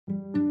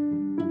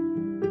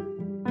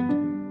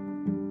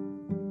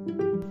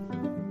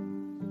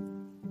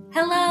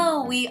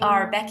Hello, we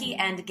are Becky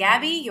and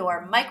Gabby,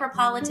 your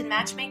micropolitan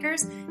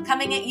matchmakers,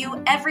 coming at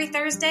you every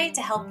Thursday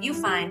to help you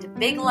find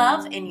big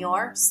love in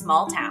your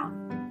small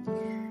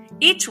town.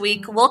 Each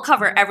week, we'll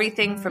cover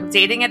everything from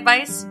dating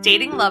advice,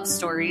 dating love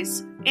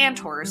stories, and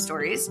horror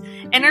stories,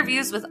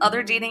 interviews with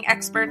other dating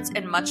experts,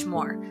 and much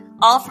more,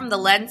 all from the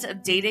lens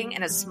of dating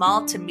in a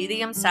small to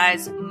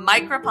medium-sized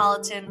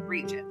micropolitan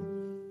region.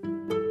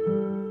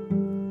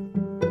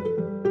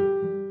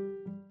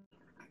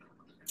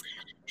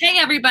 Hey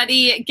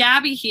everybody,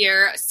 Gabby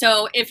here.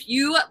 So if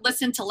you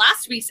listened to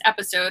last week's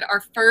episode,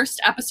 our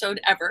first episode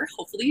ever,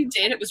 hopefully you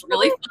did. It was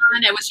really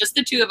fun. It was just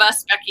the two of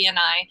us, Becky and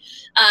I.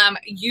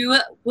 You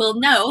will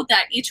know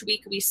that each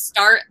week we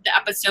start the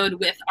episode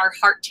with our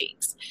heart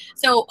takes.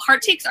 So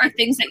heart takes are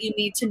things that you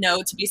need to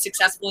know to be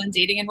successful in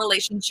dating and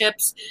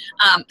relationships,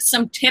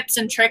 some tips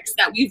and tricks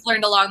that we've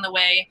learned along the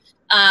way.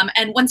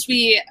 And once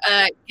we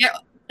get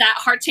that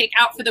heart take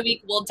out for the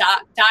week, we'll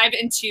dive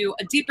into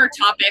a deeper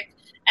topic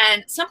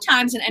and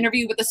sometimes an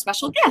interview with a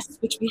special guest,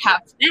 which we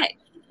have today.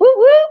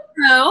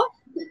 Woo-woo. So,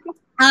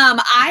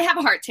 I have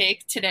a heart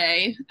take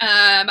today.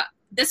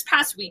 This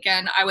past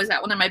weekend, I was at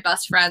one of my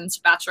best friend's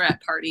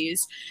bachelorette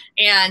parties,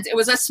 and it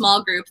was a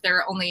small group. There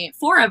were only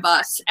 4 of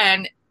us,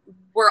 and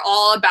we're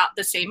all about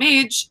the same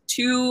age.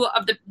 2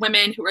 of the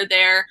women who are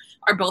there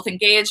are both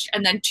engaged,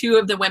 and then 2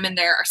 of the women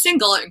there are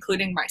single,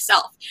 including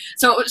myself.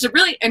 So it was a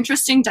really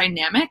interesting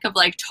dynamic of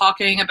like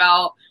talking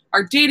about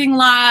our dating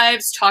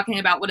lives, talking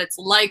about what it's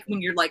like when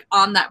you're like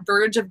on that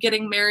verge of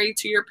getting married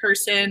to your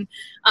person.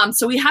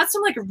 So we had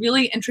some like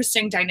really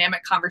interesting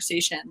dynamic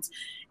conversations.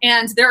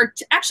 And there are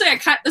actually,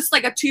 this is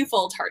like a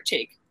twofold heart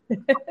take.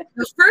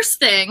 The first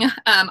thing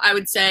I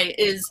would say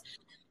is,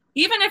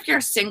 even if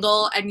you're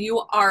single and you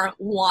are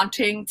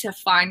wanting to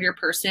find your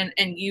person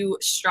and you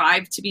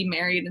strive to be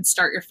married and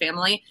start your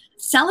family,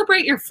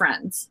 celebrate your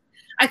friends.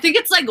 I think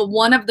it's like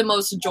one of the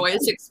most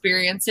joyous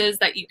experiences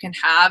that you can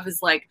have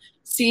is like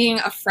seeing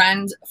a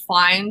friend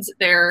find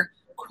their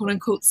quote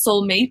unquote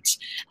soulmate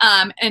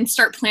and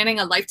start planning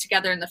a life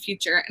together in the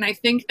future. And I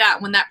think that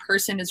when that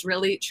person is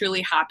really,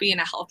 truly happy in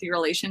a healthy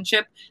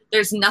relationship,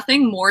 there's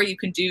nothing more you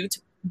can do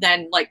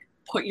than like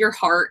put your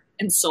heart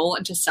and soul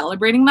into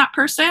celebrating that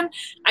person.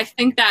 I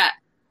think that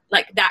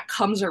like that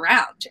comes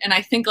around, and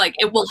I think like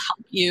it will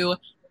help you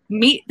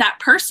meet that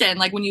person,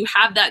 like when you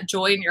have that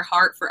joy in your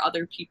heart for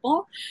other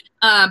people.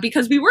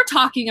 Because we were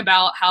talking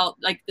about how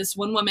like this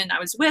one woman I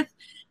was with,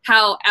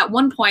 how at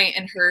one point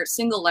in her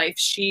single life,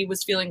 she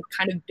was feeling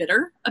kind of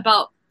bitter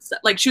about,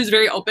 like she was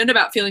very open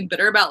about feeling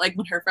bitter about like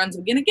when her friends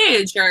would get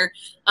engaged or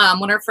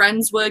when her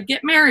friends would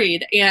get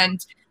married.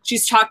 And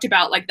she's talked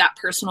about like that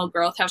personal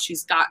growth, how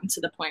she's gotten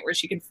to the point where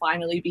she can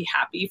finally be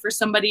happy for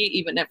somebody,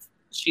 even if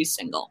she's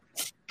single.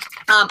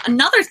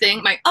 Another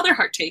thing, my other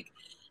heart take,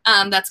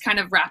 that's kind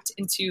of wrapped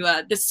into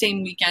this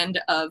same weekend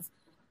of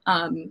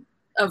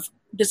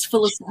this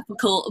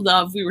philosophical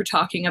love we were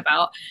talking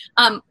about.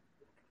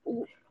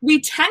 We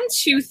tend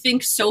to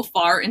think so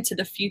far into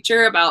the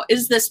future about,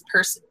 is this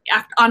person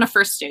on a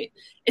first date?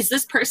 Is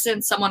this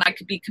person someone I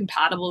could be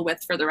compatible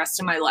with for the rest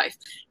of my life?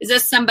 Is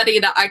this somebody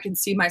that I can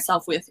see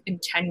myself with in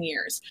 10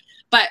 years?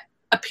 But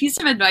a piece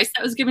of advice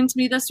that was given to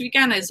me this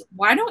weekend is,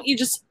 why don't you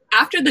just,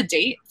 after the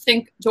date,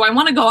 think, do I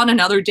want to go on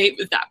another date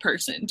with that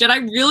person? Did I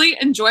really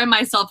enjoy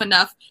myself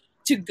enough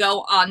to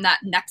go on that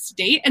next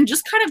date? And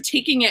just kind of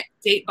taking it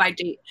date by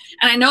date.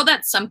 And I know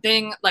that's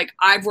something like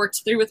I've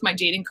worked through with my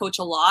dating coach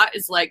a lot,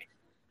 is like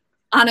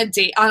on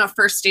a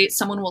first date,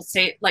 someone will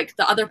say, like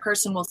the other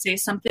person will say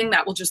something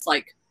that will just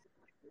like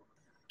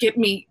get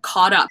me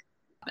caught up.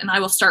 And I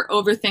will start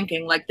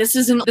overthinking, like, this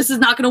is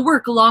not going to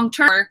work long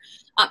term.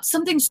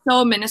 Something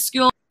so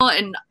minuscule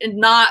and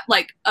not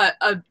like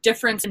a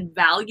difference in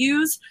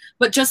values,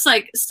 but just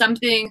like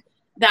something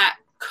that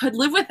could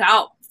live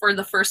without for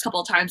the first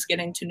couple of times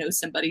getting to know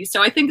somebody.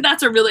 So I think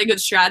that's a really good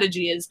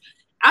strategy, is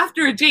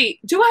after a date,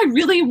 do I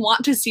really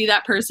want to see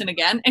that person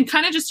again? And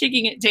kind of just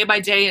taking it day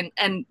by day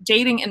and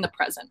dating in the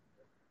present.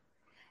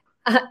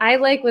 I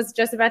was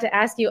just about to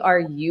ask you, are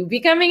you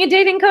becoming a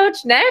dating coach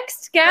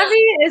next, Gabby?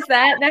 Is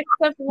that next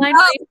up the line?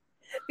 No.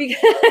 Because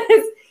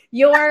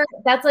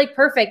that's like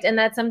perfect. And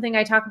that's something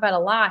I talk about a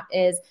lot,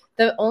 is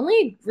the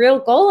only real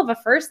goal of a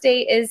first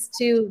date is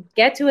to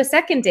get to a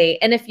second date.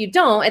 And if you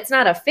don't, it's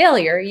not a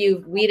failure.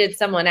 You've weeded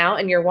someone out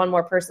and you're one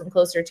more person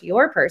closer to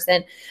your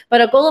person.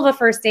 But a goal of a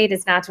first date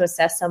is not to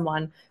assess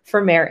someone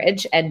for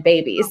marriage and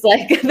babies.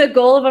 Like the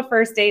goal of a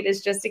first date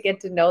is just to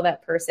get to know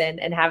that person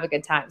and have a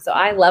good time. So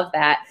I love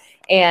that.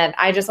 And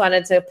I just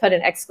wanted to put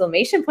an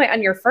exclamation point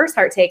on your first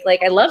heart take.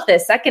 Like, I love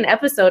this second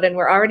episode, and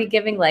we're already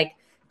giving like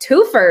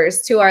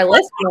twofers to our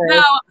listeners.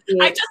 No,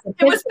 it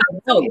was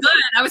so good.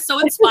 I was so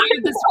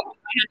inspired this week.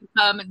 I had to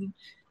come and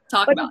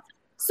talk about it.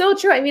 So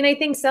true. I mean, I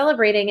think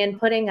celebrating and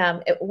putting,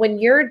 when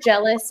you're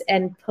jealous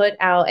and put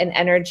out an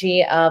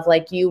energy of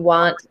like, you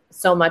want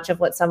so much of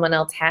what someone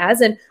else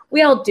has, and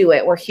we all do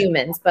it, we're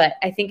humans, but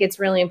I think it's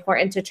really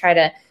important to try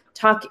to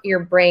talk your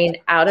brain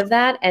out of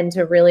that and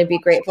to really be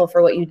grateful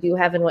for what you do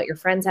have and what your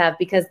friends have,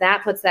 because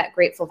that puts that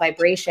grateful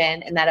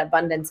vibration and that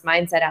abundance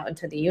mindset out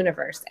into the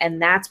universe.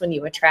 And that's when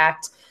you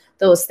attract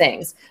those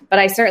things. But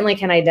I certainly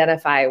can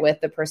identify with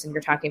the person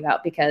you're talking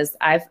about, because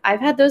I've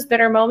had those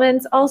bitter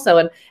moments also.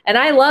 And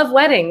I love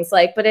weddings,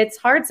 like, but it's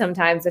hard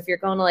sometimes if you're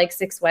going to like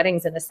 6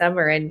 weddings in the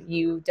summer and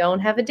you don't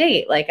have a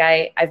date. Like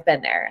I've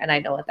been there and I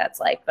know what that's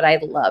like, but I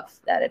love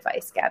that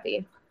advice,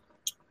 Gabby.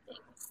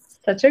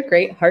 Such a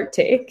great heart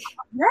take.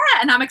 Yeah,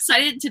 and I'm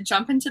excited to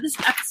jump into this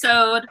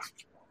episode.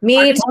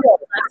 Me too.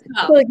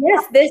 So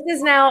yes, this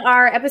is now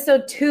our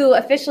episode 2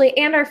 officially,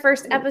 and our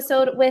first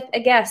episode with a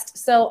guest.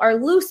 So our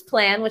loose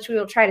plan, which we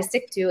will try to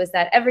stick to, is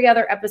that every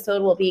other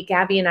episode will be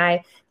Gabby and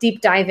I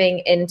deep diving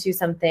into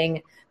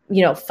something,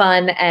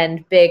 fun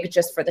and big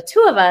just for the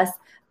two of us.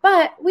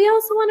 But we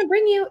also want to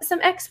bring you some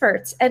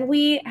experts. And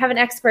we have an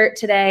expert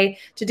today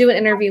to do an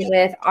interview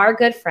with, our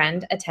good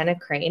friend, Atena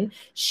Crain.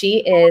 She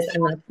is,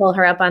 I'm going to pull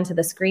her up onto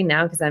the screen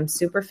now because I'm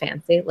super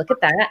fancy. Look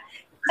at that.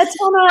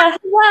 Atena,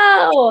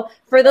 hello.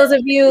 For those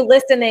of you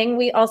listening,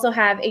 we also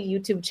have a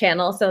YouTube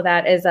channel. So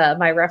that is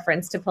my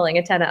reference to pulling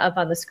Atena up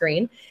on the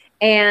screen.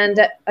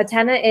 And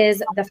Atena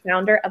is the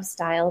founder of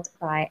Styled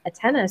by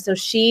Atena. So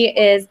she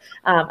is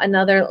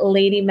another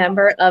lady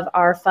member of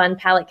our fun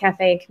Palette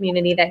Cafe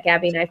community that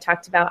Gabby and I have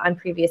talked about on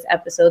previous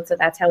episodes. So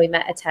that's how we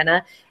met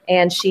Atena.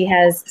 And she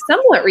has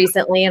somewhat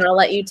recently, and I'll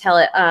let you tell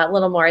it a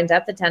little more in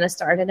depth, Atena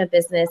started a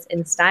business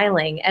in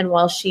styling. And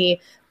while she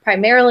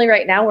primarily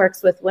right now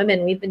works with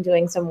women, we've been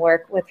doing some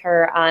work with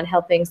her on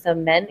helping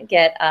some men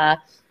get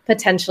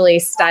potentially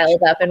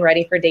styled up and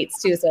ready for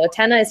dates too. So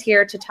Atena is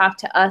here to talk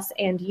to us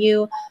and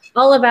you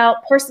all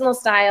about personal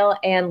style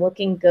and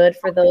looking good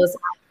for those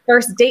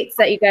first dates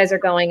that you guys are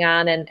going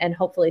on, and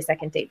hopefully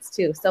second dates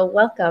too. So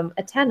welcome,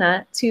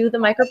 Atena, to the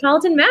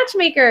Micropolitan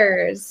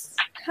Matchmakers.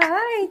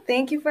 Hi,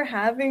 thank you for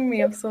having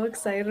me. I'm so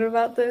excited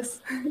about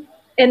this.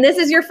 And this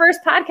is your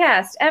first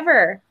podcast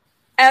ever.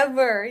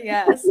 Ever,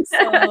 yes.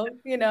 So,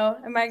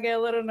 I might get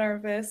a little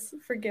nervous.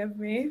 Forgive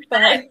me,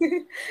 but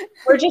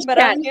we're just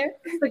I'm here.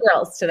 The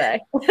girls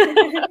today.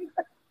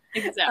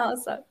 Exactly.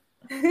 Awesome.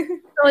 So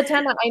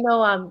Atena, I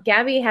know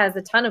Gabby has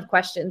a ton of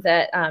questions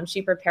that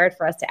she prepared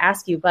for us to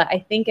ask you, but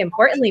I think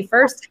importantly,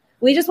 first,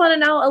 we just want to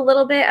know a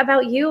little bit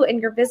about you and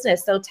your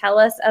business. So tell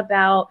us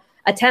about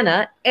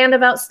Atena and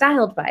about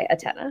Styled by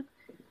Atena.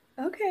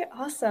 Okay,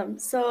 awesome.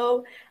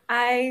 So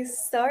I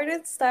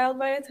started Styled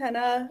by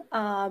Atena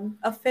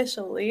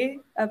officially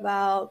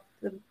about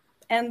the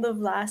end of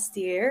last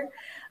year.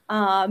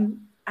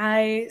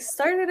 I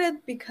started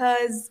it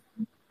because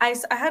I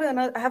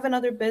have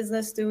another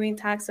business doing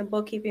tax and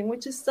bookkeeping,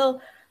 which is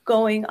still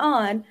going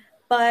on.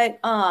 But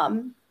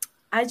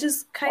I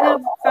just kind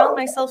of found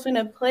myself in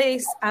a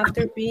place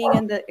after being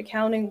in the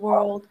accounting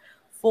world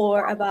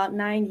for about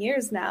 9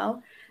 years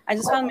now. I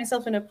just found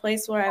myself in a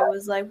place where I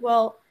was like,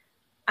 well,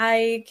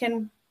 I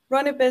can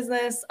run a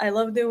business. I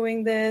love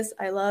doing this.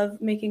 I love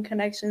making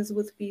connections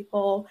with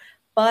people,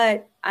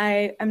 but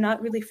I am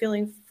not really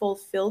feeling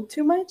fulfilled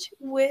too much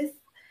with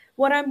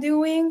what I'm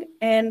doing.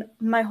 And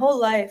my whole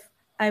life,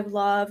 I've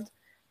loved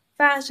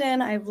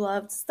fashion. I've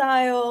loved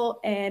style.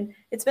 And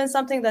it's been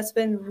something that's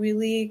been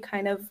really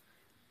kind of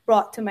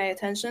brought to my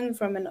attention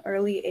from an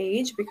early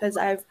age because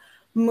I've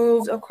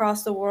moved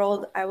across the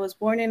world. I was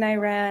born in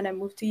Iran. I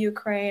moved to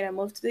Ukraine. I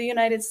moved to the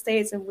United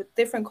States, and with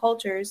different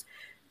cultures,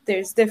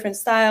 there's different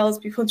styles,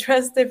 people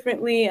dress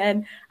differently.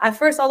 And at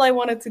first, all I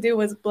wanted to do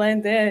was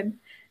blend in.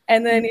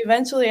 And then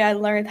eventually I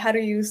learned how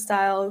to use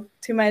style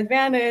to my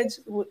advantage,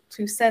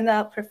 to stand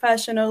out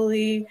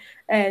professionally.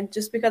 And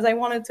just because I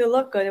wanted to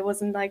look good, it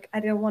wasn't like I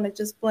didn't want to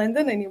just blend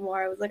in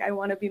anymore. I was like, I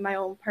want to be my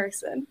own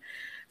person.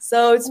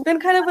 So it's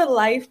been kind of a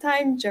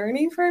lifetime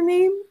journey for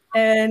me.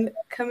 And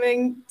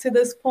coming to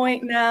this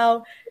point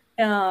now,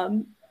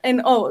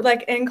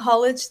 like in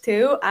college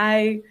too,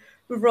 I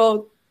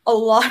wrote a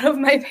lot of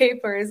my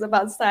papers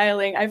about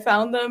styling. I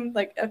found them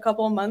like a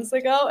couple of months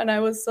ago, and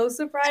I was so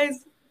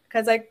surprised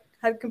because I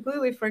had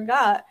completely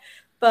forgot.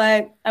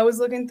 But I was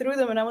looking through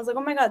them, and I was like,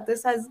 oh my God,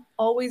 this has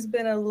always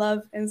been a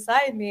love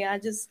inside me. I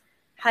just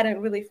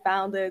hadn't really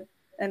found it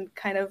and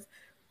kind of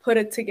put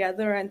it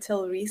together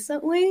until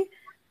recently.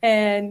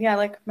 And yeah,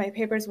 like my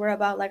papers were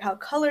about like how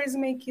colors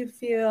make you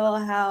feel,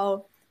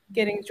 how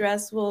getting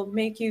dressed will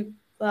make you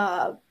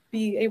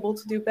be able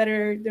to do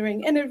better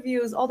during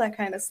interviews, all that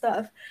kind of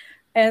stuff.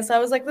 And so I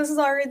was like, this is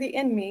already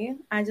in me.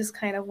 I just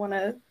kind of want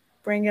to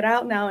bring it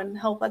out now and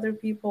help other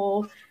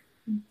people.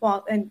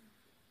 And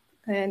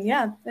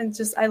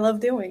just I love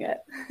doing it.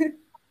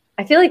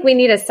 I feel like we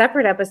need a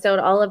separate episode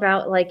all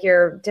about like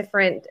your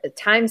different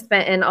time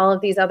spent in all of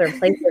these other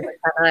places.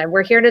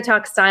 We're here to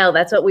talk style.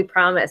 That's what we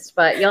promised,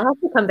 but you'll have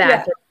to come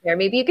back there.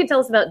 Maybe you can tell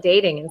us about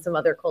dating in some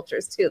other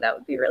cultures too. That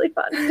would be really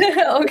fun.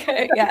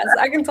 Okay. Yes.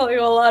 I can tell you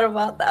a lot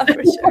about that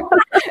for sure.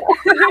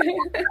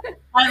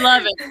 I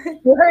love it.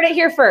 You heard it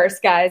here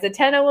first, guys.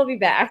 Atena will be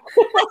back.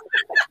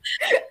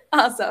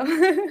 Awesome.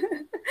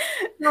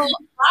 Well,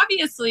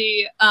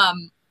 obviously,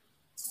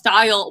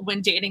 style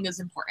when dating is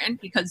important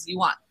because you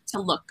want to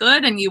look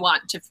good and you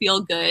want to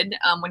feel good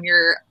when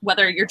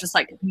whether you're just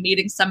like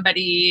meeting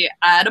somebody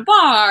at a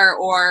bar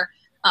or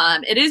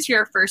it is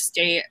your first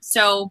date.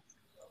 So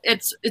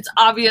it's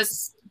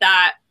obvious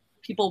that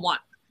people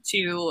want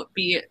to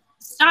be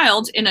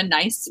styled in a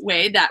nice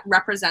way that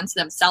represents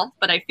themselves.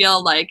 But I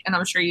feel like, and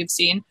I'm sure you've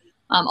seen,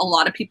 a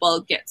lot of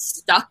people get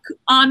stuck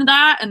on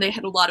that and they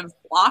hit a lot of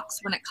blocks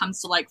when it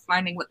comes to like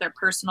finding what their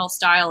personal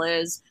style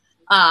is,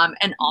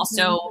 and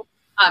also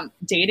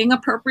dating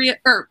appropriate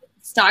or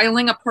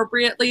styling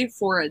appropriately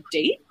for a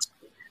date.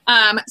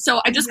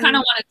 So I just kind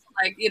of wanted to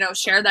like, you know,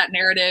 share that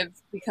narrative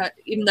because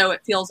even though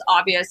it feels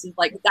obvious, is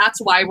like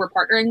that's why we're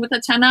partnering with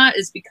Atena,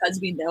 is because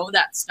we know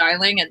that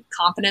styling and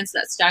confidence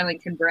that styling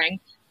can bring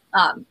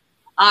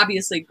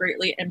obviously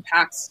greatly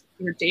impacts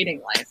your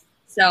dating life.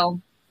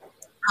 So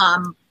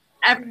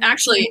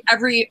actually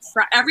every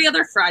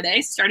other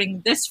Friday,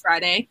 starting this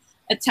Friday,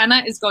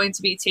 Atena is going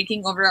to be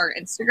taking over our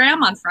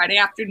Instagram on Friday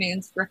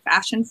afternoons for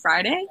Fashion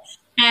Friday.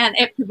 And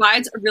it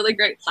provides a really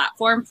great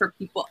platform for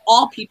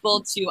all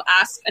people to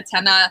ask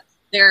Atena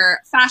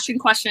their fashion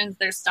questions,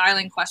 their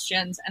styling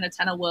questions, and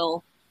Atena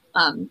will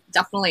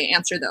definitely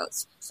answer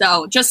those.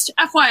 So just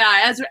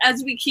FYI,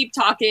 as we keep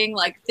talking,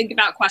 like think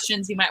about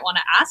questions you might want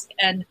to ask,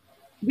 and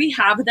we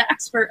have the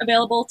expert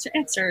available to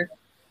answer.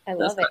 I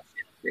love it.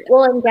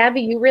 Well, and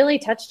Gabby, you really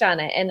touched on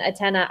it. And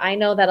Atena, I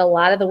know that a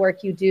lot of the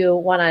work you do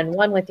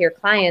one-on-one with your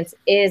clients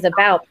is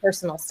about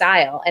personal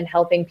style and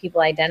helping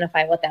people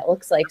identify what that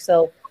looks like.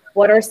 So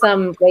what are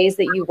some ways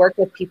that you work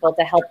with people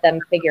to help them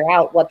figure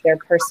out what their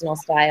personal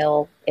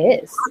style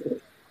is?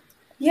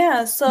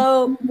 Yeah,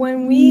 so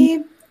when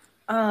we,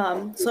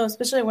 so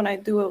especially when I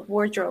do a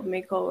wardrobe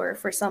makeover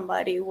for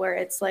somebody where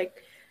it's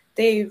like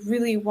they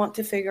really want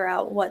to figure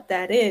out what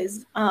that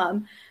is,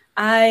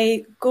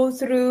 I go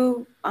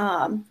through,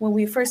 when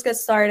we first get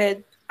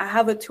started, I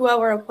have a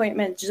 2-hour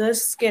appointment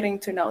just getting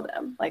to know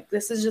them. Like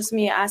this is just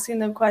me asking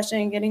them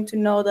questions, getting to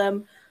know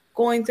them,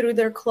 going through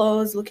their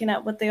clothes, looking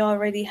at what they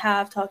already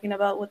have, talking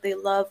about what they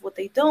love, what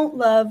they don't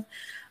love.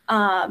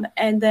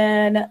 And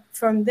then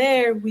from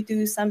there, we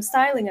do some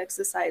styling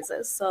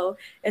exercises. So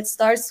it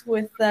starts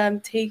with them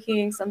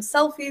taking some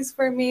selfies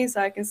for me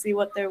so I can see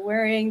what they're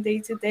wearing day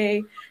to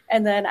day.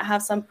 And then I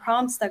have some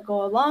prompts that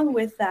go along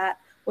with that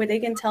where they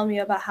can tell me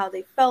about how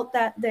they felt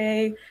that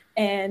day.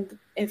 And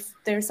if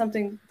there's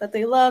something that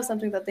they love,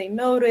 something that they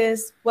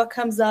notice, what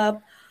comes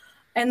up.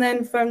 And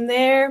then from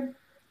there,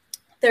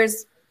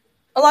 there's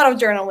a lot of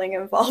journaling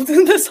involved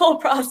in this whole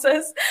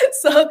process.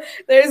 So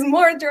there's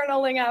more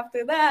journaling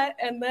after that.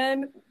 And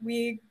then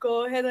we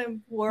go ahead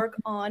and work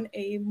on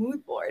a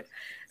mood board.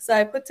 So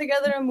I put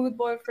together a mood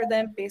board for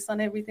them based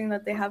on everything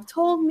that they have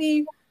told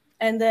me.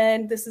 And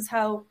then this is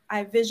how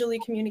I visually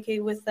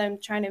communicate with them,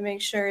 trying to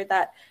make sure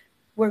that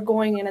we're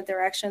going in a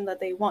direction that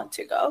they want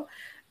to go.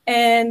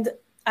 And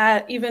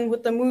even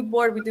with the mood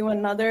board, we do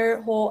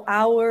another whole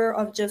hour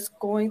of just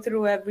going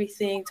through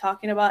everything,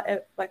 talking about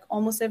like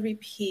almost every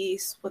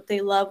piece, what they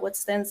love, what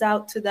stands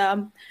out to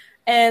them.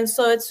 And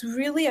so it's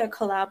really a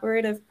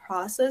collaborative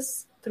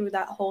process through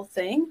that whole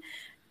thing.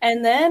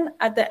 And then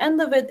at the end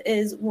of it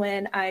is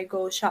when I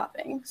go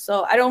shopping.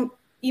 So I don't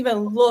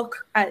even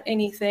look at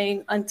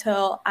anything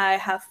until I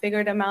have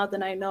figured them out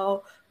and I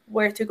know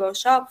where to go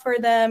shop for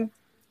them,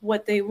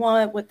 what they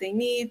want, what they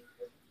need.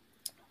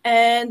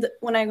 And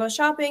when I go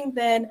shopping,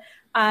 then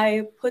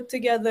I put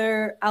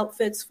together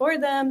outfits for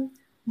them,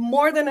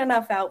 more than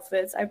enough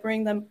outfits. I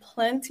bring them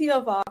plenty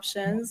of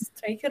options,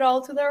 take it all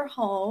to their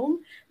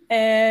home,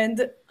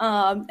 and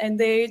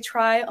they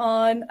try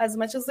on as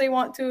much as they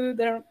want to.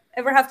 They don't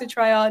ever have to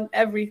try on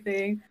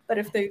everything, but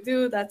if they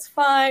do, that's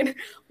fine.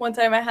 One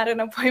time I had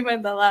an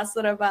appointment that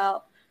lasted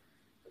about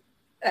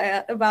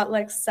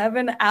like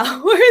 7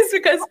 hours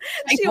because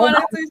she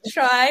wanted to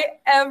try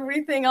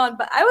everything on,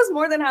 but I was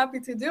more than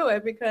happy to do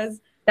it because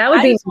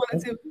I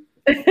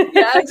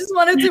just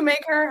wanted to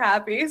make her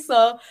happy.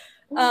 So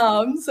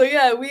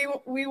yeah,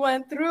 we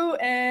went through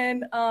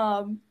and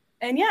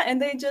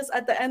they just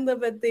at the end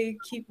of it they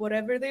keep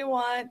whatever they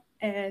want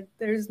and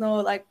there's no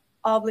like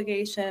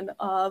obligation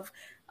of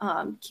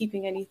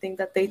keeping anything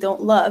that they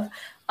don't love.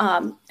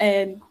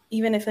 And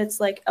even if it's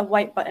like a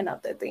white button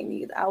up that they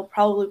need, I'll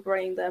probably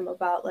bring them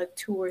about like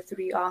 2 or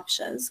 3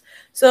 options.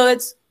 So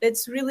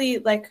it's really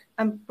like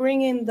I'm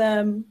bringing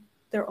them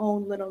their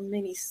own little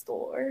mini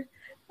store.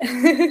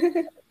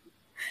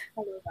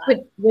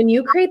 When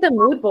you create the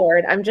mood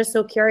board, I'm just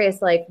so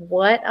curious, like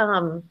what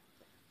are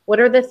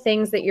the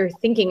things that you're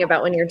thinking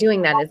about when you're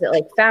doing that? Is it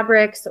like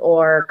fabrics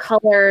or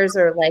colors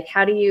or like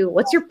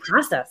what's your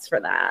process for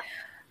that?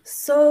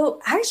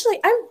 So actually,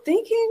 I'm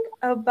thinking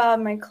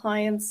about my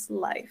client's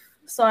life.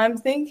 So I'm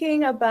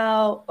thinking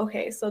about,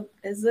 okay, so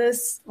is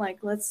this like,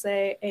 let's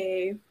say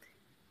a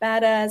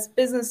badass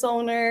business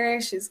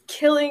owner? She's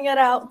killing it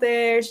out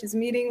there. She's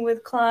meeting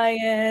with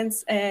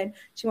clients and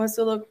she wants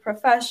to look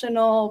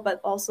professional,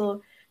 but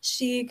also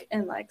chic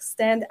and like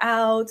stand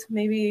out.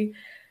 Maybe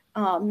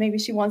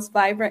she wants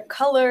vibrant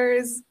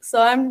colors.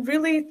 So I'm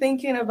really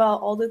thinking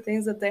about all the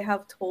things that they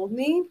have told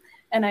me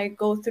and I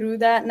go through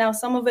that. Now,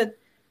 some of it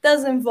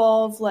does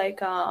involve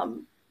like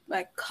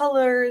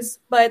colors,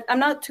 but I'm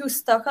not too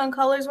stuck on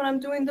colors when I'm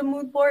doing the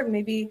mood board,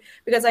 maybe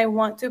because I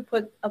want to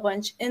put a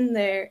bunch in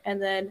there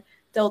and then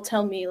they'll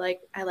tell me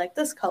like, I like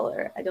this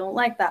color, I don't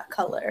like that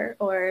color,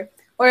 or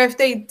if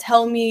they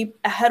tell me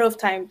ahead of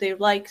time they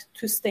like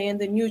to stay in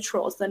the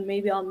neutrals, then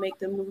maybe I'll make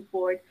the mood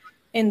board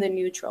in the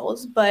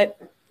neutrals. But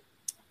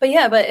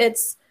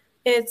it's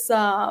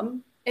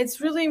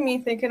really me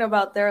thinking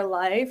about their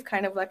life,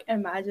 kind of like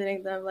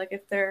imagining them, like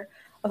if they're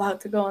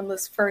about to go on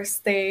this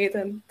first date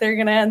and they're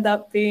gonna end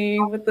up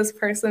being with this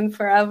person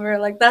forever.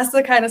 Like that's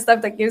the kind of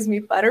stuff that gives me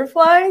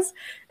butterflies.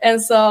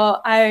 And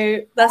so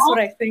that's what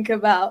I think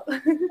about.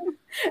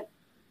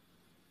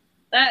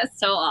 That is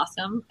so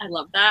awesome. I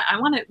love that.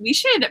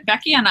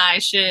 Becky and I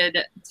should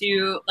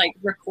do like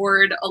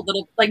record a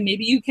little, like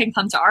maybe you can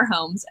come to our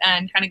homes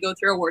and kind of go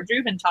through a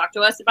wardrobe and talk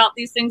to us about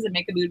these things and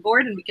make a mood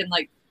board, and we can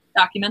like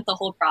document the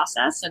whole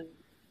process, and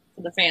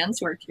for the fans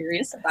who are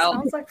curious about.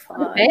 Sounds like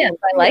fun. Fans,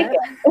 I like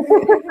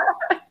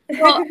it.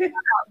 Well,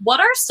 what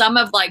are some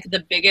of like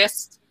the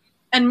biggest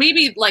and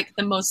maybe like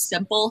the most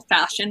simple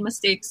fashion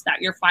mistakes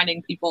that you're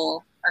finding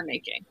people are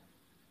making?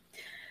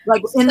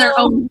 Like in their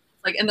own,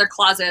 like in their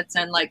closets,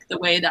 and like the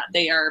way that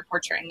they are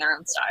portraying their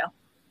own style.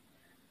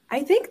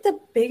 I think the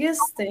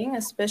biggest thing,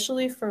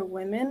 especially for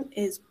women,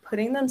 is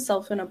putting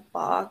themselves in a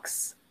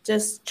box,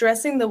 just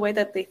dressing the way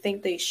that they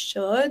think they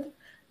should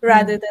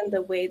rather than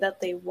the way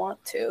that they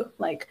want to.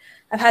 Like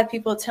I've had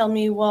people tell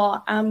me,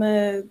 well, I'm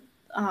a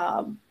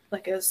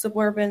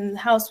suburban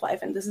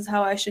housewife and this is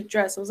how I should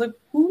dress. I was like,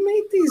 who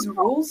made these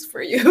rules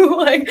for you?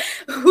 Like,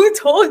 who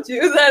told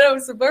you that a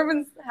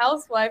suburban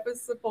housewife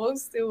is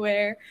supposed to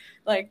wear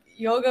like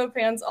yoga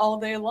pants all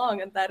day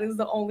long and that is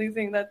the only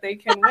thing that they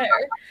can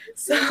wear?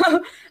 So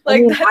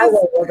like, I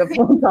wear yoga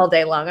pants all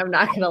day long, I'm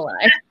not gonna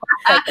lie.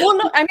 Well,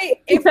 no, I mean,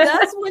 if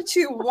that's what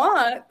you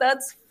want,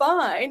 that's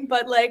fine,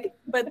 but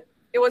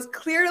it was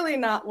clearly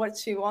not what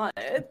she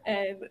wanted.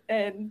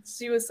 And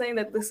she was saying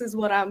that this is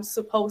what I'm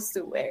supposed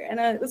to wear.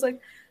 And I was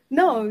like,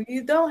 no,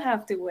 you don't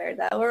have to wear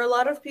that. Or a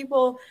lot of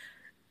people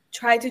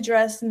try to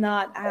dress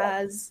not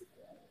as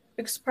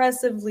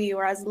expressively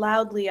or as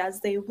loudly as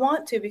they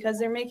want to because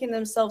they're making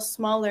themselves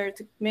smaller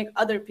to make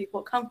other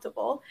people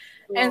comfortable.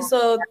 Yeah. And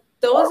so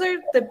those are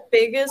the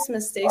biggest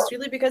mistakes,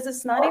 really, because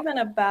it's not even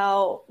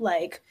about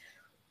like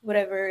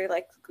whatever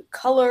like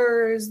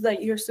colors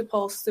that you're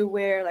supposed to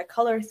wear, like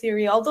color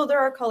theory, although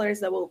there are colors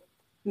that will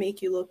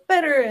make you look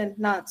better and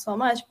not so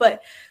much,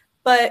 but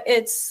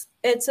it's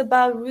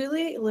about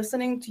really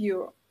listening to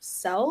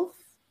yourself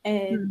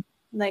and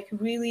like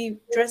really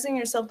dressing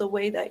yourself the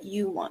way that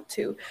you want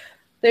to.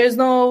 There's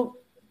no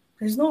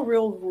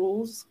real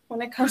rules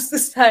when it comes to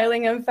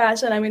styling and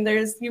fashion. I mean,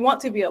 you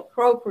want to be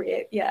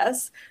appropriate,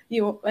 yes,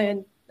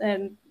 and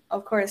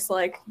of course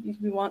like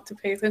you want to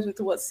pay attention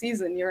to what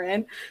season you're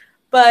in.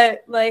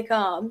 But like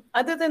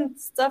other than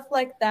stuff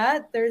like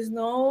that, there's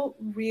no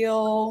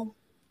real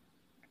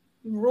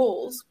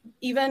rules.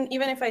 Even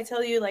if I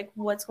tell you like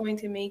what's going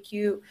to make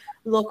you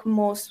look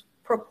most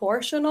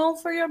proportional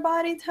for your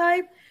body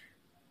type,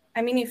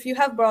 I mean, if you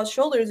have broad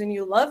shoulders and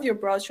you love your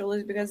broad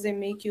shoulders because they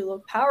make you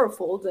look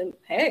powerful, then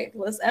hey,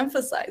 let's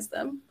emphasize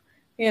them.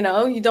 You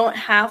know, you don't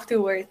have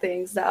to wear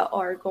things that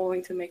are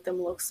going to make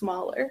them look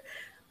smaller.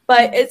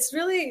 But it's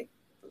really,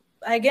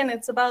 again,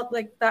 it's about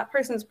like that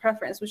person's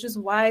preference, which is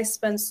why I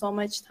spend so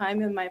much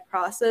time in my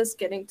process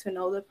getting to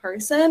know the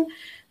person,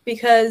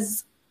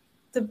 because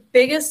the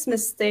biggest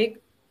mistake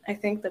I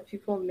think that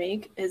people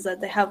make is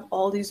that they have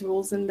all these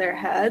rules in their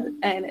head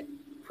and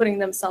putting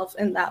themselves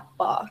in that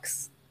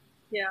box.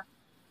 Yeah.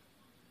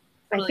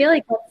 I feel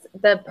like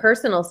the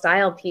personal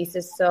style piece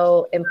is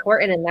so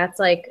important, and that's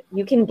like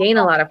you can gain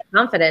a lot of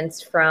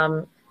confidence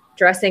from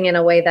dressing in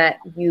a way that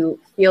you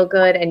feel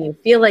good and you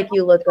feel like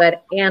you look good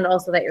and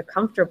also that you're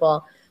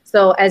comfortable.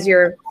 So as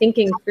you're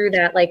thinking through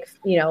that, like,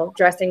 you know,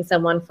 dressing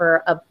someone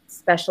for a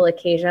special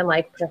occasion,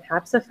 like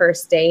perhaps a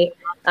first date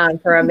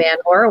for a man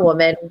or a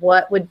woman,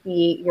 what would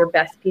be your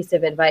best piece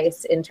of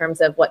advice in terms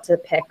of what to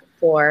pick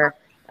for,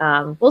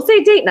 we'll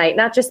say date night,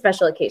 not just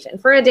special occasion,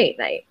 for a date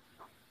night?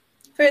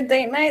 For a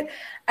date night,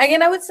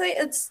 again, I would say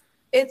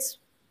it's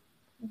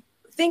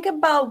think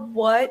about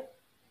what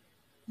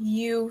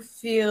you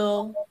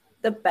feel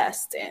the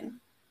best in.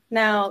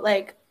 Now,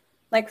 like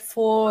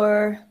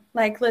for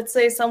like, let's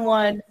say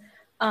someone,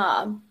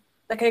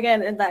 like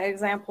again, in that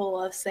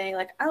example of saying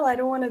like, oh, I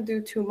don't want to do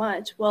too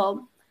much.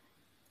 Well,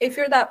 if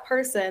you're that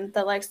person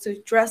that likes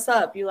to dress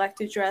up, you like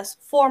to dress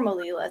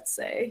formally, let's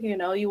say, you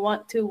know, you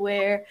want to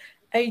wear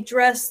a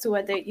dress to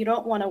a date, you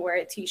don't want to wear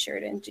a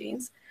t-shirt and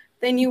jeans,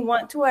 then you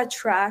want to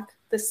attract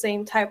the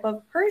same type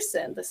of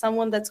person,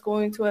 someone that's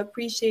going to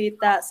appreciate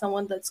that,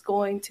 someone that's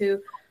going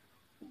to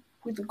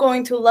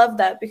love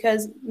that.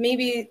 Because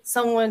maybe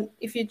someone,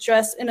 if you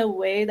dress in a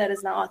way that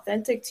is not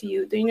authentic to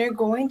you, then you're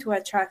going to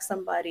attract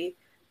somebody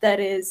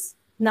that is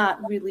not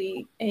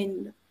really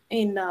in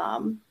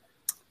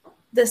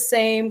the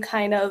same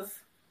kind of,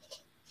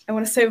 I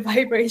want to say,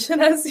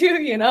 vibration as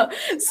you know.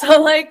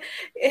 So like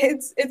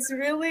it's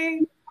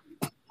really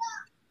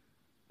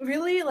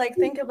really like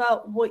think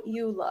about what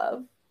you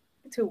love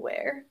to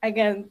wear.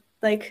 Again,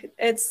 like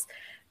it's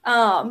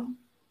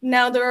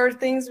now there are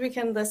things we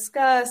can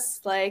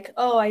discuss, like,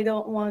 oh, I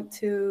don't want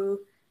to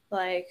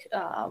like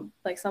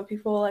some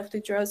people have to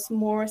dress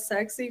more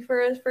sexy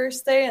for a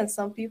first day and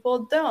some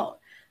people don't.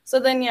 So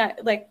then yeah,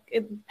 like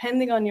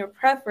depending on your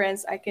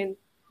preference, I can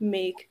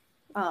make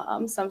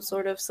some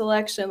sort of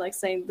selection, like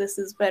saying this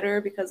is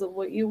better because of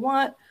what you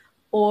want,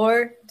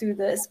 or do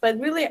this. But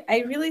really, I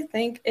really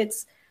think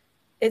it's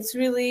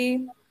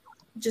really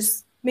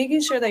just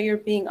making sure that you're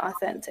being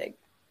authentic,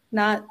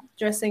 not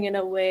dressing in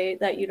a way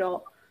that you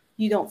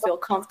don't feel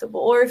comfortable.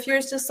 Or if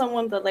you're just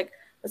someone that, like,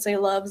 let's say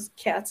loves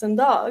cats and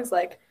dogs,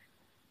 like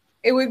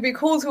it would be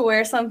cool to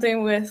wear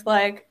something with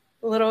like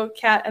little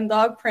cat and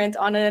dog print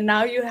on it, and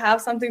now you have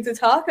something to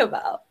talk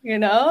about, you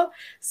know?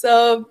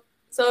 So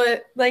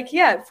it, like,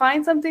 yeah,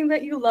 find something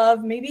that you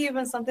love, maybe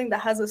even something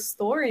that has a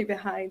story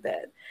behind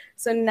it.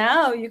 So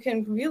now you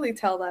can really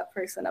tell that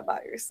person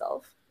about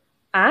yourself.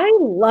 I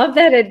love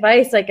that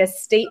advice, like a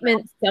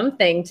statement,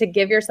 something to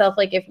give yourself.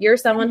 Like if you're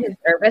someone who's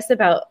nervous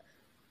about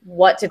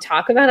what to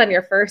talk about on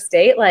your first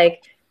date,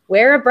 like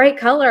wear a bright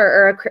color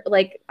or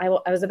I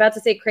was about to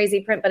say crazy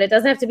print, but it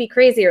doesn't have to be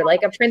crazy, or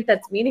like a print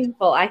that's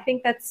meaningful. I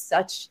think that's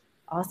such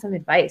awesome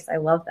advice. I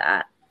love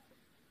that.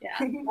 Yeah,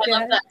 I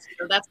love that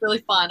too. That's really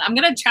fun. I'm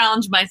going to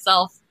challenge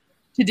myself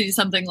to do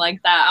something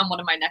like that on one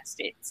of my next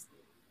dates.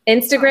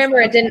 Instagram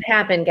or it didn't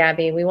happen,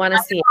 Gabby. We want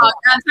to see it.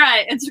 That's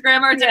right.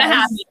 Instagram or it didn't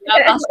happen.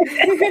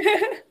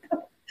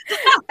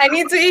 I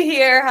need to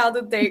hear how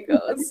the date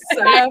goes,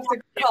 so you have to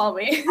call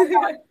me.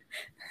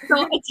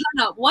 So,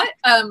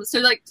 Atena, so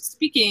like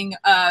speaking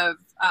of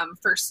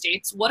first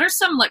dates, what are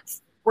some, like,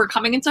 we're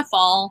coming into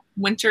fall,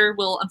 winter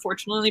will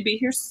unfortunately be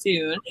here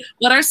soon.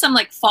 What are some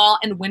like fall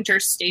and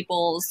winter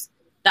staples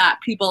that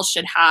people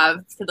should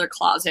have for their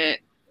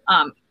closet,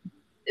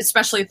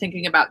 especially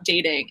thinking about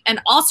dating? And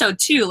also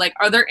too, like,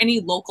 are there any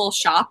local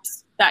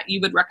shops that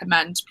you would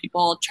recommend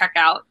people check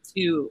out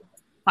to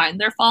find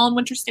their fall and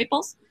winter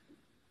staples?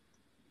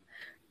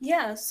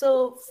 Yeah,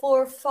 so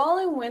for fall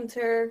and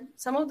winter,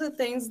 some of the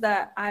things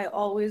that I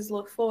always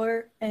look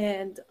for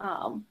and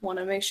want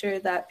to make sure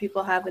that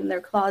people have in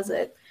their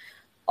closet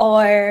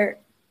are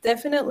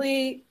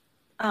definitely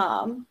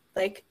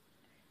like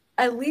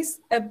at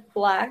least a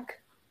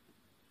black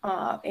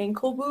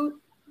ankle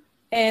boot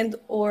and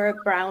or a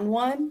brown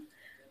one,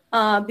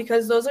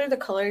 because those are the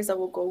colors that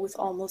will go with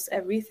almost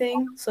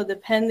everything. So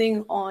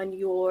depending on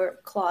your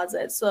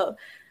closet. So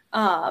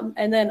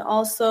and then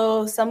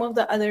also some of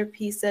the other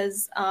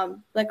pieces,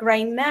 like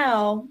right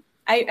now,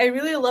 I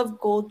really love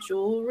gold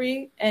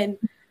jewelry. And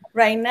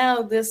right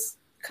now, this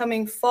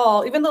coming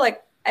fall, even though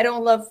like I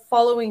don't love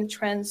following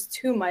trends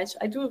too much,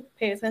 I do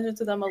pay attention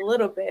to them a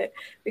little bit,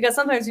 because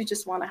sometimes you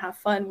just want to have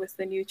fun with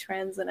the new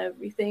trends and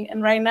everything.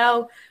 And right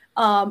now,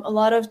 a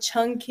lot of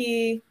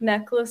chunky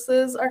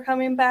necklaces are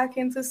coming back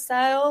into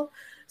style.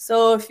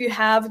 So if you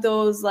have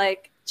those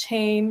like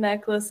chain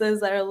necklaces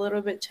that are a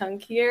little bit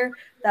chunkier,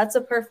 that's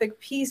a perfect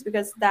piece,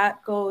 because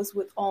that goes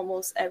with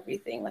almost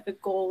everything, like a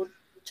gold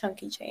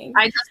chunky chain.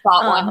 I just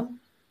bought one.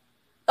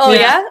 Oh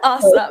yeah,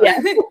 awesome.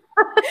 Yeah.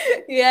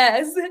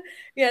 Yes,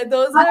 yeah,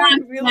 those are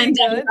really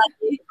good.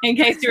 In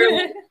case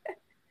you're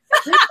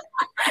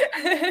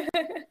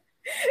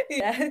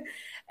yeah.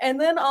 And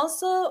then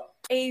also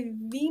a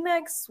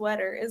V-neck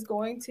sweater is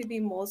going to be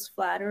most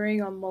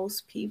flattering on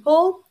most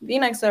people.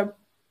 V-necks are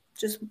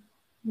just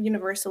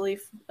universally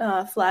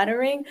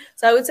flattering.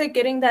 So I would say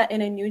getting that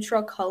in a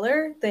neutral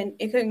color, then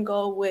it can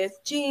go with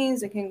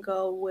jeans, it can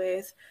go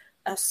with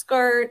a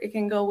skirt, it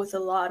can go with a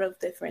lot of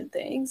different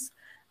things.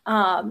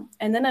 And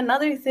then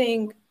another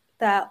thing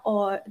that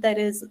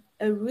is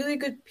a really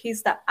good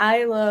piece that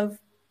I love,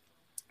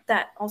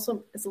 that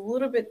also is a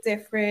little bit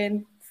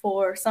different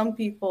for some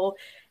people,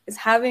 is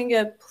having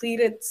a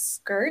pleated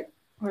skirt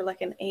or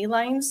like an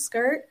A-line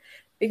skirt,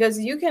 because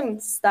you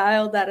can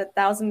style that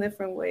 1,000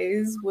 different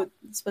ways with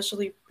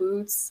especially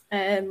boots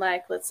and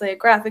like, let's say a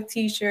graphic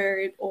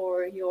t-shirt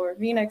or your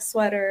V-neck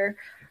sweater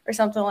or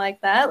something like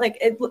that. Like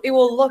it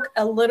will look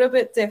a little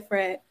bit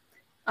different.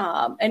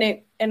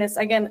 And it's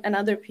again,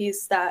 another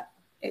piece that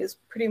is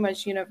pretty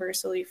much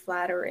universally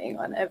flattering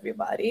on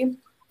everybody.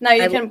 Now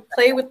you can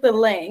play with the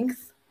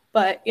length,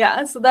 but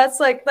yeah, so that's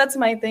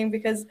my thing,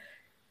 because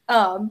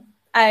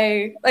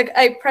I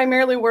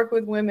primarily work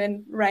with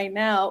women right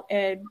now,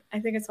 and I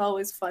think it's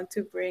always fun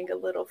to bring a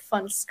little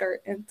fun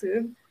skirt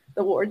into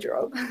the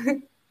wardrobe.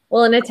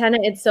 Well, and Atena,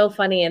 it's so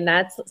funny, and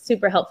that's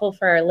super helpful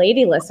for our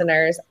lady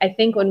listeners. I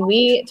think when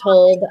we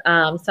told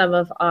some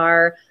of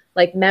our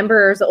like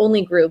members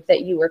only group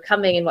that you were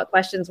coming and what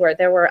questions were,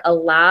 there were a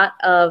lot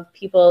of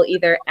people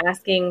either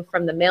asking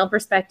from the male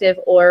perspective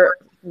or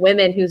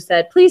women who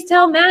said, please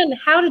tell men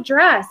how to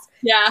dress.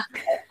 Yeah.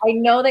 I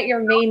know that your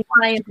main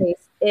client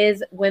base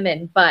is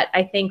women, but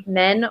I think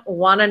men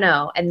want to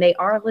know, and they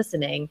are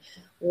listening,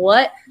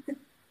 what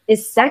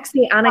is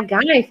sexy on a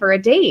guy for a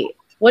date?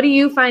 What do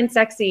you find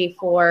sexy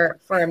for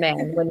a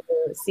man when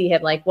you see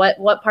him? Like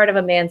what part of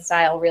a man's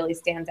style really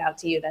stands out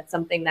to you? That's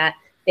something that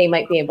they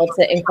might be able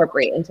to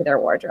incorporate into their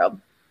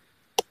wardrobe.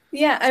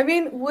 Yeah, I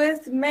mean,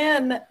 with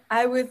men,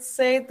 I would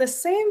say the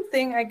same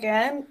thing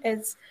again.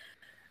 It's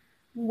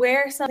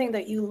wear something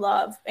that you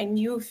love and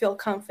you feel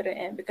confident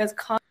in, because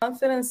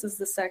confidence is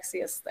the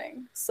sexiest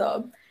thing.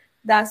 So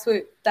that's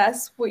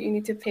what you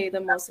need to pay the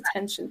most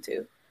attention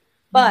to.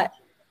 But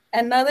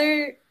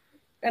another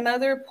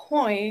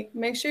point,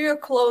 make sure your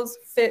clothes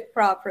fit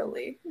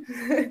properly,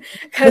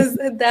 because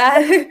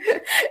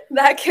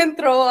that can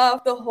throw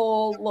off the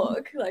whole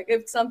look. Like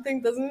if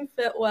something doesn't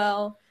fit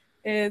well,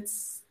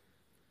 it's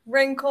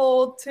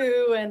wrinkled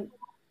too, and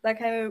that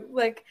kind of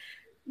like,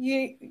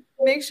 you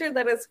make sure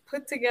that it's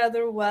put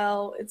together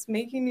well, it's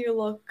making you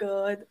look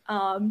good.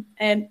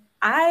 And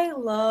I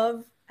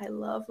love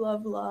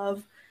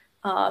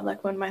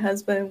like when my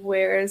husband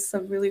wears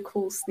some really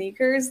cool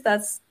sneakers.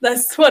 That's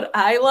what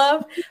I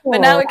love.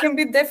 But now it can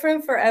be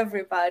different for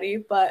everybody,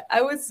 but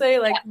I would say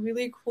like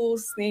really cool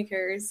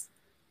sneakers.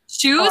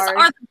 Shoes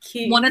are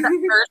key. One of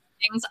the first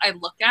things I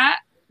look at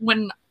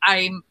when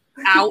I'm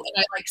out and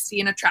I like see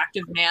an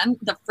attractive man.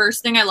 The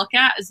first thing I look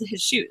at is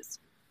his shoes,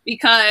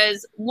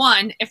 because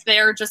one, if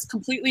they're just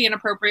completely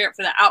inappropriate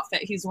for the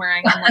outfit he's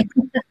wearing, I'm like,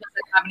 doesn't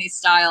have any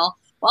style.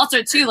 But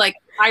also too, like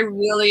I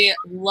really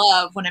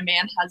love when a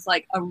man has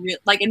like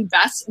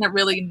invests in a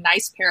really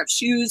nice pair of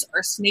shoes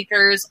or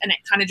sneakers, and it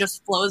kind of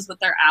just flows with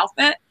their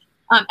outfit.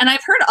 And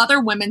I've heard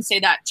other women say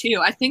that too.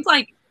 I think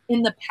like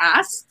in the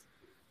past,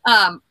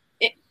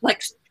 it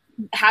like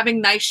having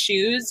nice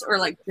shoes or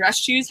like dress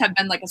shoes have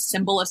been like a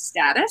symbol of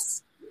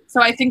status.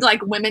 So I think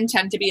like women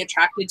tend to be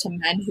attracted to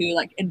men who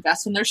like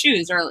invest in their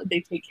shoes or they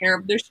take care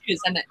of their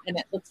shoes, and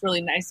it looks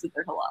really nice with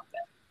their whole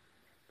outfit.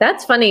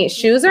 That's funny.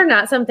 Shoes are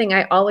not something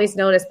I always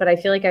notice, but I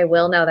feel like I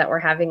will now that we're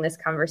having this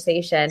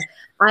conversation.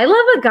 I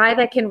love a guy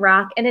that can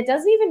rock, and it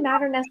doesn't even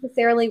matter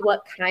necessarily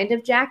what kind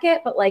of jacket,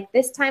 but like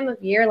this time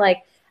of year, like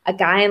a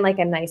guy in like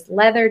a nice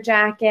leather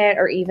jacket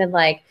or even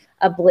like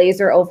a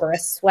blazer over a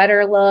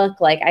sweater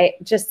look. Like I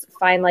just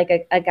find like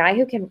a guy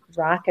who can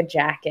rock a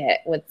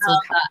jacket with some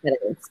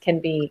confidence can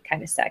be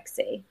kind of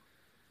sexy.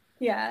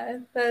 Yeah,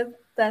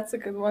 that's a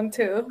good one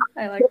too.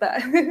 I like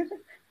that.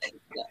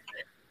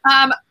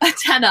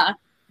 Atena,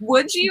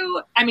 would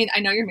you, I mean, I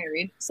know you're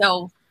married,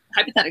 so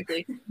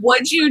hypothetically,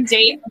 would you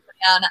date a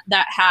man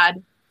that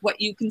had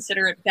what you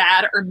consider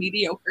bad or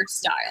mediocre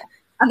style?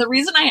 And the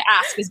reason I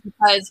ask is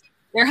because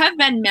there have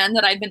been men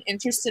that I've been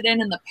interested in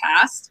the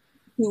past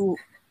who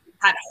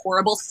had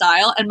horrible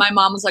style, and my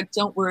mom was like,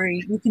 don't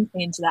worry, you can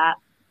change that.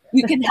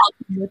 You can help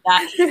me with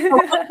that. So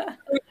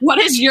what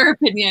is your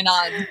opinion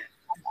on that?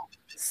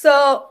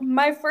 So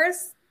my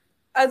first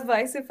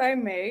advice, if I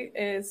may,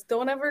 is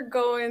don't ever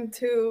go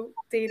into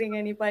dating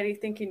anybody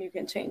thinking you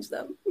can change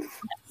them. You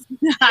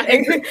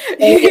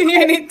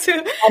need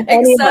to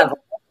accept.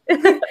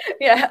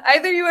 Yeah,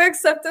 either you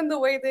accept them the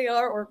way they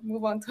are or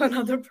move on to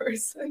another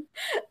person.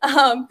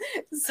 I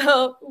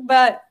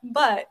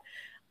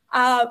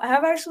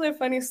have actually a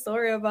funny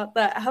story about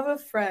that. I have a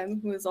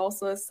friend who is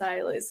also a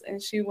stylist, and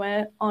she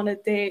went on a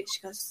date.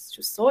 She was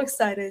so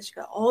excited. She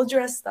got all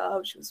dressed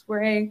up. She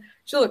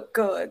looked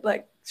good.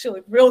 Like, she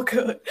looked real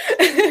good.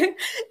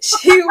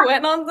 She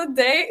went on the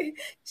date.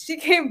 She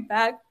came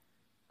back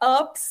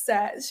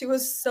upset. She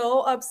was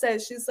so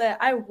upset. She said,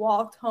 I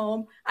walked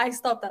home. I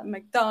stopped at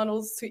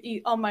McDonald's to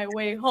eat on my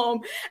way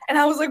home. And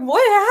I was like,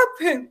 what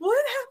happened?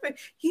 What happened?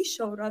 He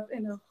showed up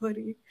in a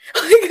hoodie.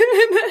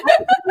 I was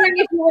wondering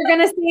if you were going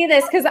to say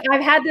this, because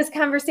I've had this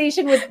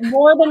conversation with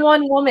more than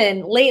one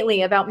woman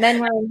lately about men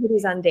wearing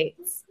hoodies on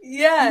dates.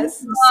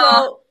 Yes.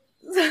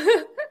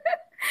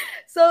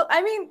 So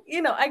I mean,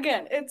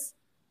 again, it's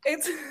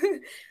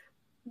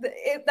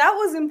that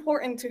was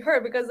important to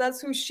her because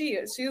that's who she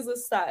is. She's a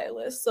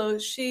stylist. So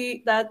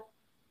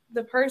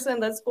the person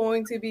that's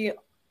going to be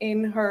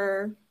on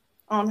her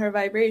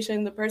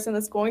vibration, the person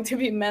that's going to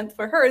be meant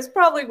for her is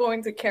probably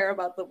going to care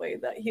about the way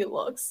that he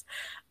looks.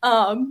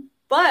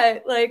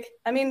 But like,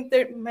 I mean,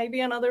 there might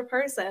be another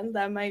person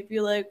that might be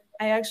like,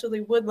 I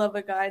actually would love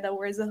a guy that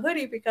wears a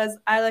hoodie because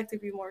I like to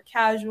be more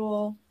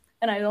casual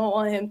and I don't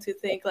want him to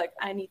think like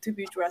I need to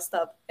be dressed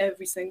up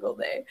every single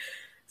day.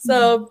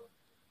 So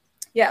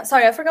yeah,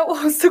 sorry, I forgot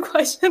what was the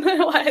question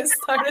and why I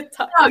started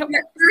talking. No,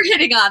 you're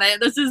hitting on it.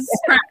 This is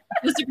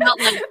about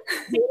like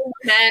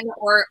men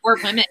or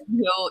women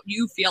who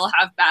you feel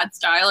have bad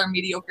style or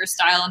mediocre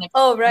style. And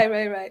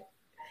right.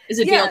 Is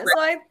a deal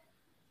breaker.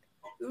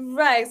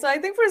 So I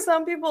think for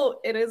some people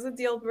it is a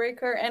deal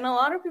breaker, and a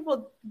lot of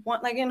people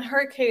want, like in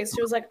her case,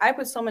 she was like, I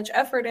put so much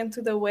effort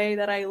into the way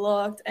that I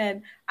looked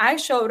and I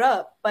showed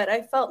up, but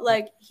I felt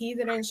like he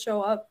didn't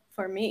show up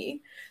for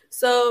me.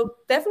 So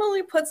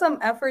definitely put some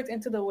effort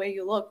into the way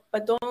you look,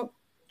 but don't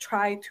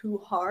try too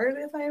hard,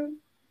 if I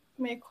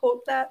may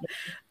quote that,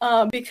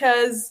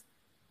 because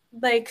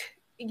like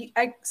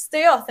I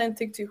stay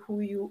authentic to who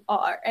you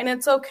are, and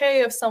it's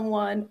okay if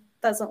someone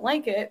doesn't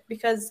like it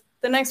because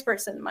the next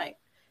person might.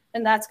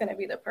 And that's going to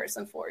be the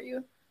person for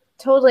you.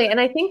 Totally. And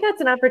I think that's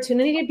an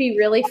opportunity to be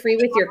really free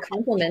with your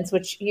compliments,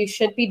 which you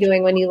should be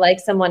doing when you like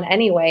someone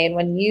anyway. And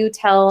when you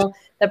tell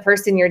the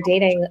person you're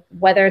dating,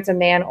 whether it's a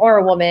man or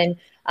a woman,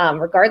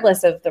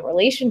 regardless of the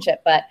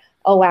relationship, but,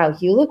 oh, wow,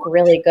 you look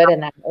really good in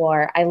that.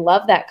 Or I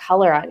love that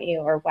color on you.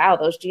 Or, wow,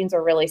 those jeans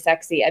are really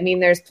sexy. I mean,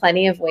 there's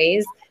plenty of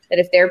ways that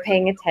if they're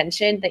paying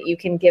attention, that you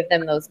can give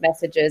them those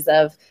messages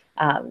of,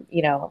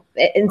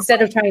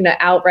 instead of trying to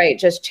outright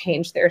just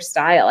change their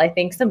style. I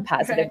think some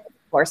positive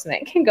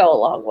reinforcement can go a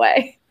long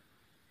way.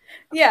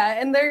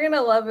 Yeah, and they're going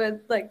to love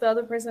it. Like the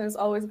other person is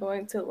always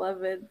going to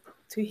love it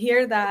to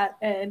hear that.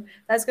 And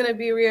that's going to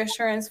be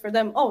reassurance for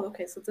them. Oh,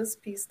 okay, so this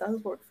piece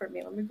does work for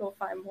me. Let me go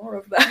find more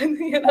of that.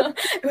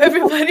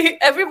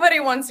 Everybody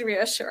wants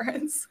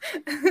reassurance.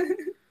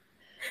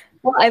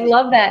 Well, I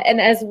love that.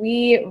 And as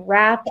we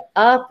wrap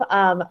up,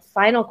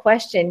 final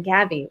question,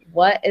 Gabby,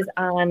 what is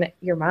on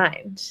your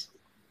mind?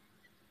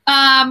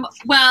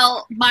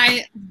 Well,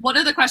 one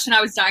of the question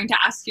I was dying to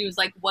ask you is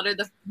like,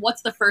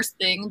 what's the first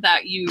thing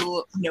that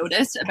you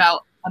notice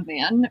about a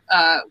man,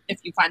 if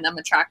you find them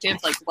attractive,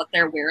 like what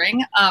they're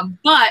wearing?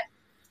 But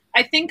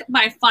I think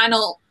my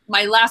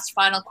last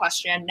final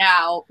question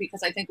now,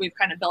 because I think we've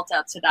kind of built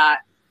up to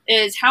that,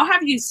 is how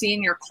have you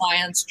seen your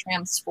clients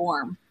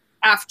transform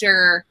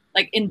after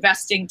like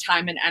investing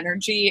time and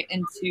energy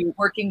into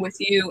working with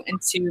you,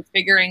 into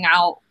figuring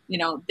out,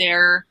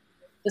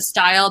 the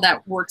style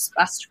that works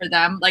best for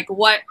them? Like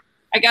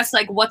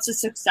what's a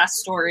success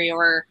story,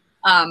 or,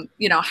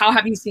 how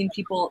have you seen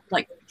people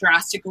like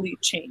drastically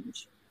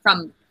change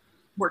from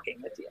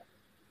working with you?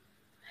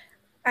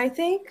 I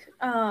think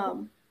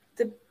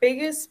the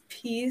biggest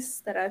piece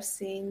that I've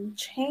seen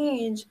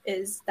change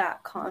is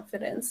that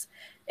confidence.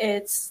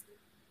 It's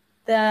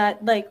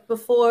that like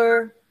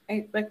before,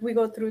 we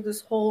go through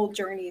this whole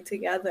journey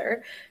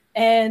together,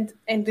 and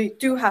they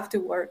do have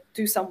to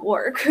do some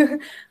work.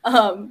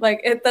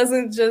 It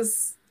doesn't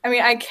just,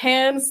 I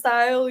can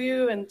style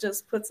you and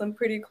just put some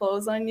pretty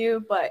clothes on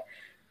you, but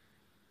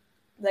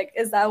like,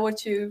 is that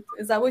what you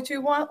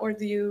want? Or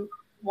do you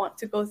want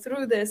to go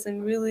through this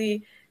and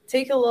really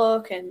take a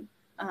look and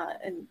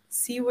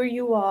see where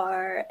you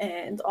are,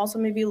 and also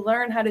maybe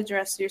learn how to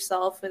dress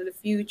yourself in the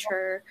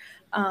future.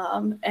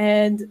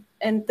 And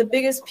the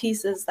biggest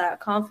piece is that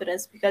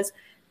confidence, because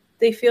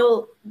they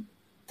feel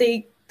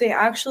they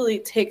actually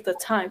take the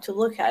time to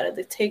look at it.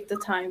 They take the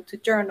time to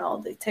journal.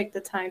 They take the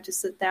time to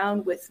sit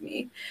down with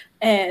me,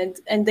 and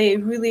they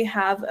really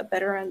have a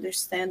better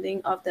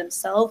understanding of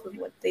themselves and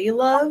what they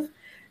love.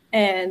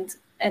 And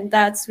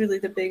that's really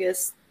the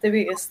biggest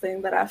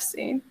thing that I've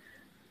seen.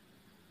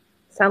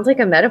 Sounds like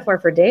a metaphor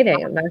for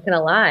dating. I'm not going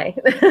to lie.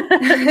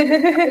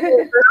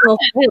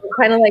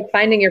 Kind of like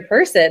finding your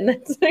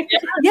person.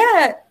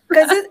 Yeah,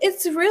 because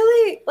it's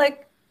really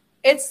like,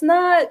 it's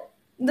not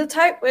the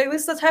type, at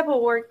least the type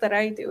of work that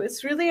I do.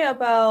 It's really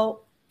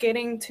about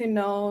getting to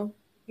know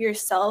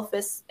yourself.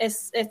 It's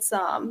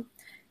and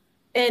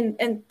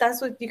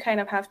that's what you kind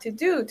of have to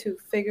do to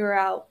figure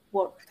out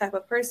what type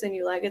of person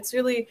you like. It's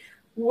really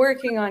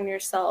working on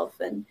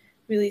yourself and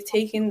really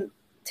taking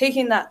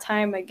that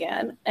time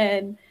again,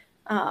 and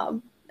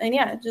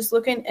yeah, just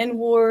looking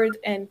inward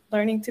and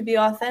learning to be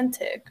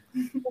authentic.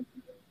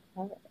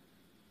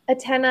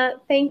 Atena,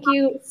 thank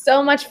you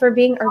so much for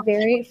being our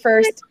very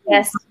first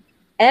guest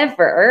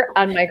ever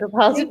on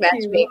Micropolitan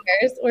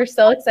Matchmakers. We're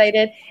so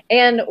excited,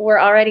 and we're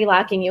already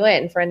locking you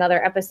in for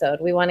another episode.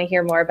 We want to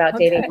hear more about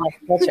dating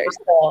culture,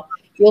 so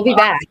you'll be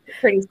back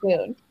pretty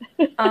soon.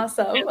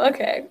 Awesome.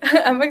 Okay.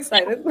 I'm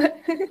excited.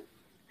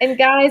 And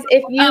guys,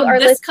 if you are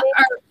listening...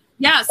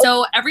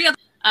 so every other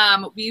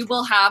we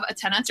will have a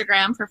 10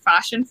 Instagram for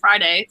Fashion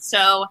Friday.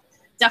 So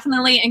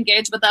definitely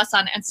engage with us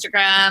on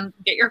Instagram,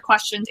 get your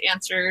questions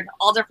answered,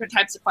 all different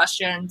types of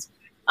questions.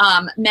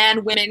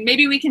 Men, women,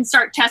 maybe we can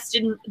start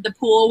testing the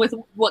pool with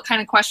what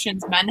kind of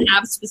questions men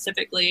have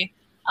specifically.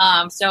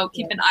 So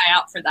keep an eye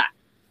out for that.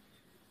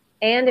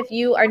 And if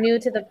you are new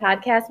to the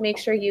podcast, make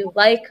sure you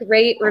like,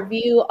 rate,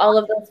 review, all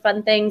of those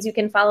fun things. You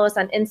can follow us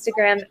on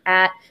Instagram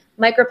at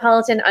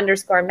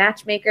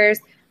micropolitan_matchmakers.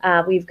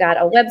 We've got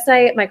a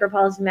website,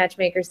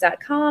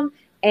 micropolitanmatchmakers.com,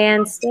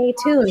 and stay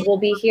tuned. We'll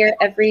be here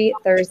every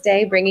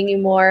Thursday bringing you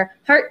more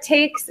heart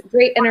takes,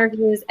 great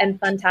interviews, and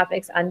fun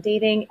topics on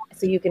dating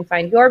so you can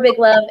find your big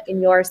love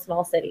in your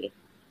small city.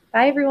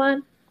 Bye,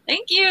 everyone.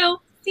 Thank you.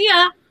 See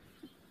ya.